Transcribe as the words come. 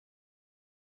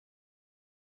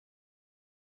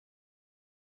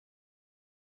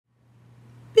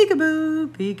Peekaboo,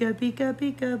 peeka, peeka,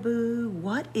 peekaboo.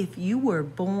 What if you were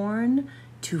born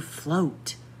to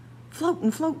float? Float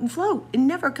and float and float and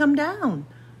never come down.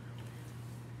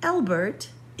 Elbert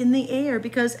in the air,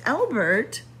 because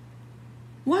Elbert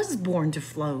was born to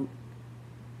float.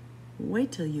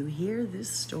 Wait till you hear this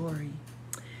story.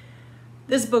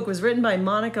 This book was written by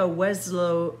Monica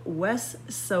Wesolowska,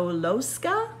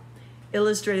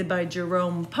 illustrated by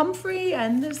Jerome Pumphrey,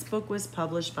 and this book was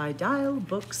published by Dial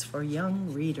Books for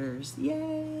Young Readers.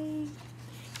 Yay!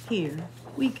 Here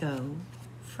we go,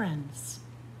 friends.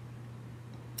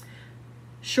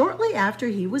 Shortly after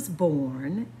he was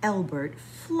born, Elbert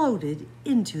floated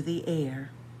into the air.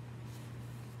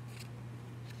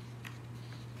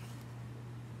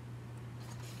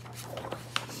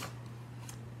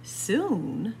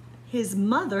 Soon, his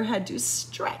mother had to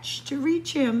stretch to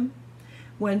reach him.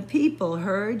 When people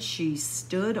heard she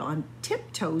stood on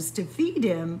tiptoes to feed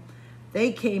him,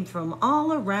 they came from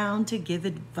all around to give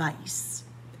advice.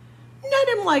 Net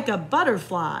him like a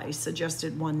butterfly,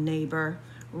 suggested one neighbor.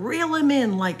 Reel him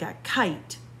in like a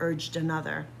kite, urged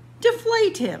another.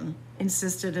 Deflate him,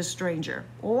 insisted a stranger,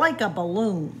 like a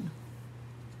balloon.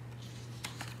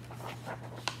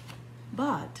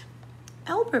 But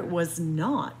Elbert was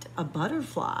not a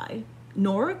butterfly,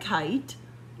 nor a kite,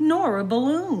 nor a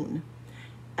balloon.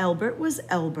 Elbert was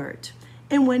Elbert,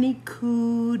 and when he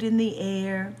cooed in the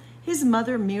air, his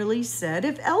mother merely said,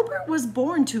 "If Elbert was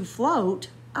born to float,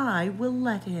 I will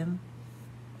let him."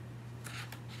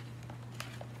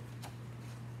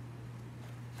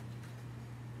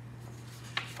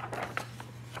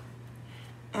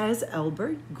 As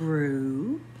Elbert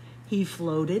grew, he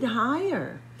floated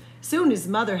higher. Soon his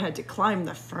mother had to climb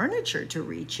the furniture to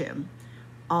reach him.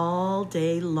 All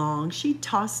day long, she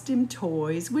tossed him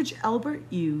toys, which Elbert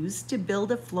used to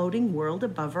build a floating world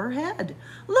above her head.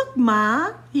 "Look,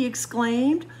 Ma," he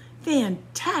exclaimed.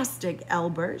 "Fantastic,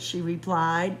 Elbert," she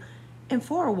replied. And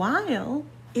for a while,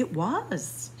 it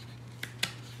was.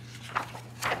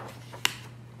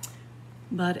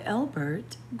 But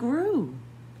Elbert grew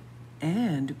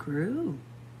and grew.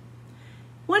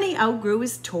 When he outgrew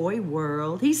his toy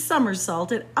world, he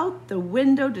somersaulted out the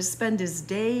window to spend his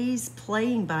days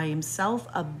playing by himself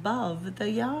above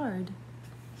the yard.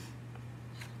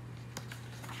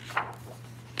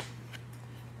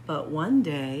 But one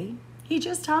day, he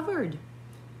just hovered.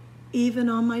 "Even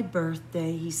on my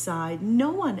birthday," he sighed, "no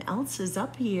one else is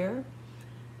up here."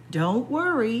 "Don't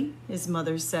worry," his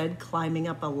mother said, climbing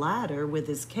up a ladder with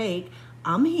his cake.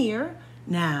 "I'm here.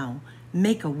 Now,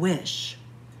 make a wish."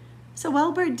 So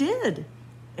Elbert did,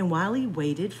 and while he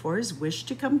waited for his wish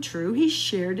to come true, he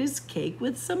shared his cake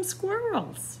with some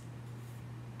squirrels.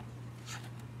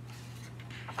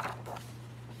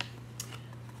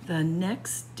 The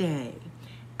next day,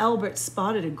 Elbert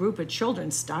spotted a group of children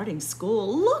starting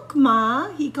school. "Look, Ma,"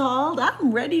 he called,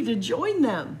 "I'm ready to join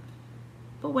them."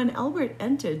 But when Elbert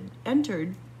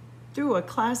entered through a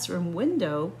classroom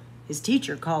window, his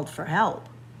teacher called for help.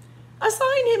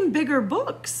 "Assign him bigger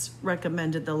books,"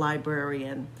 recommended the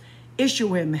librarian.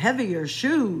 "Issue him heavier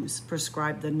shoes,"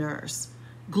 prescribed the nurse.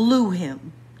 "Glue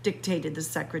him," dictated the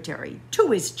secretary,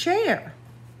 "to his chair."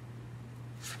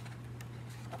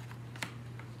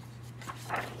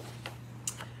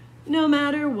 No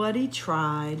matter what he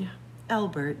tried,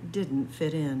 Elbert didn't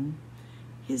fit in.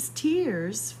 His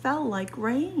tears fell like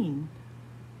rain.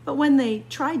 But when they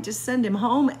tried to send him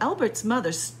home, Elbert's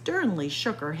mother sternly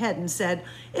shook her head and said,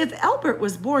 "If Elbert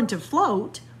was born to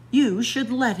float, you should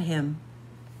let him."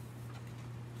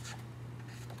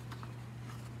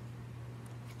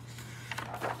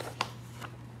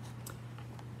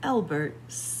 Elbert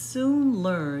soon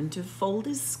learned to fold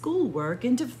his schoolwork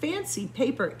into fancy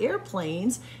paper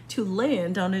airplanes to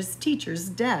land on his teacher's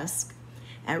desk.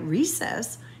 At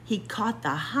recess, he caught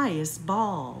the highest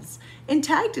balls and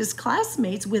tagged his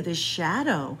classmates with his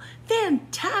shadow.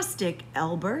 "Fantastic,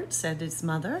 Elbert," said his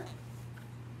mother.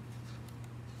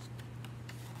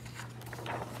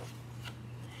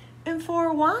 And for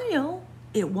a while,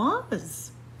 it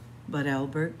was. But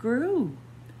Elbert grew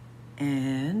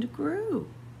and grew.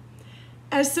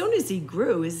 As soon as he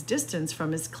grew, his distance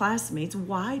from his classmates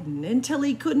widened until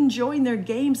he couldn't join their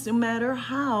games no matter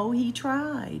how he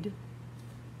tried.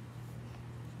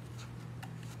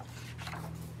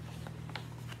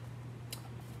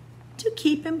 To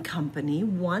keep him company,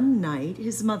 one night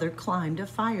his mother climbed a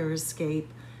fire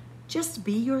escape. "Just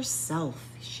be yourself,"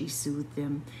 she soothed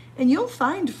him, "and you'll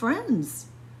find friends."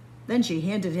 Then she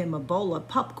handed him a bowl of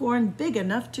popcorn big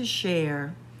enough to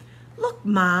share. "Look,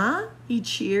 Ma," he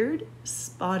cheered,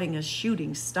 spotting a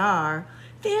shooting star.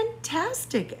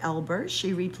 "Fantastic, Elbert,"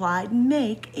 she replied.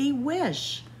 "Make a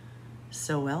wish."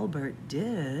 So Elbert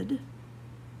did.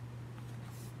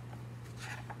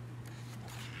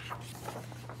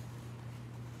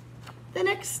 The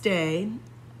next day,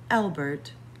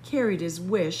 Elbert carried his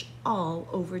wish all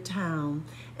over town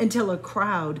until a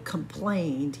crowd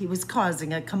complained he was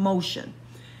causing a commotion.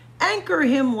 "Anchor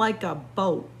him like a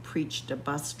boat," preached a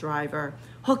bus driver.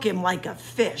 "Hook him like a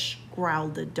fish,"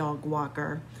 growled the dog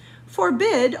walker.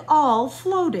 "Forbid all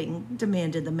floating,"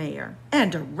 demanded the mayor,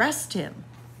 "and arrest him."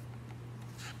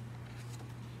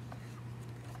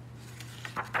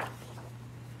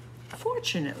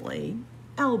 Fortunately,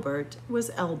 Elbert was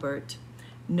Elbert.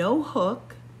 No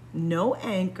hook, no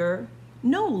anchor,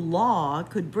 no law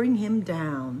could bring him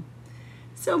down.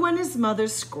 So when his mother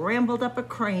scrambled up a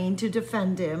crane to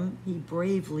defend him, he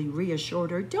bravely reassured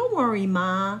her, "Don't worry,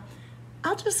 Ma,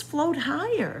 I'll just float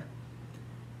higher."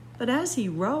 But as he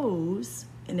rose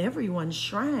and everyone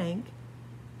shrank,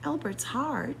 Elbert's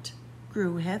heart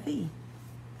grew heavy.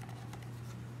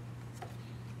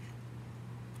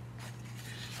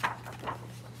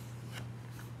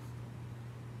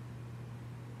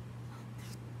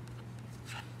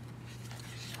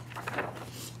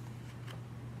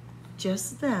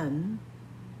 Just then,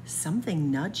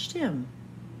 something nudged him.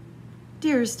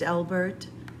 "Dearest Elbert,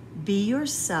 be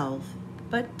yourself,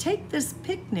 but take this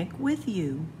picnic with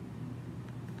you."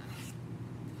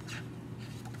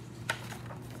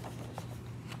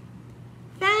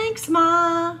 "Thanks,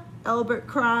 Ma," Elbert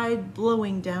cried,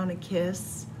 blowing down a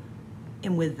kiss.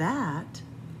 And with that,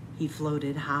 he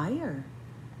floated higher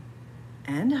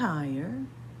and higher,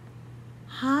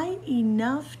 high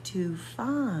enough to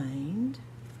find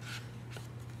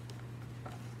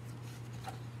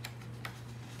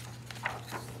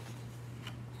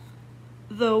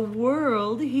the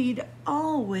world he'd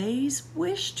always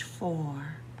wished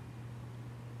for.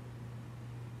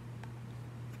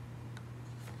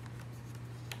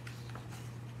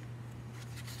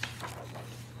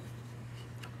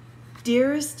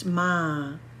 Dearest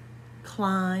Ma,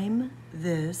 climb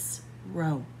this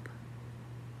rope.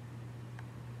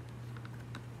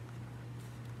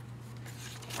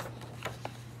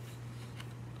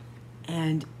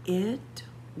 And it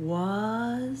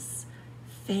was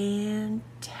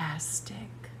fantastic.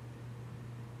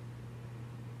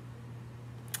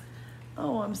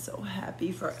 Oh, I'm so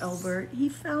happy for Elbert. He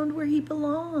found where he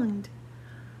belonged.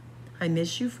 I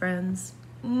miss you, friends.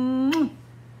 Mwah.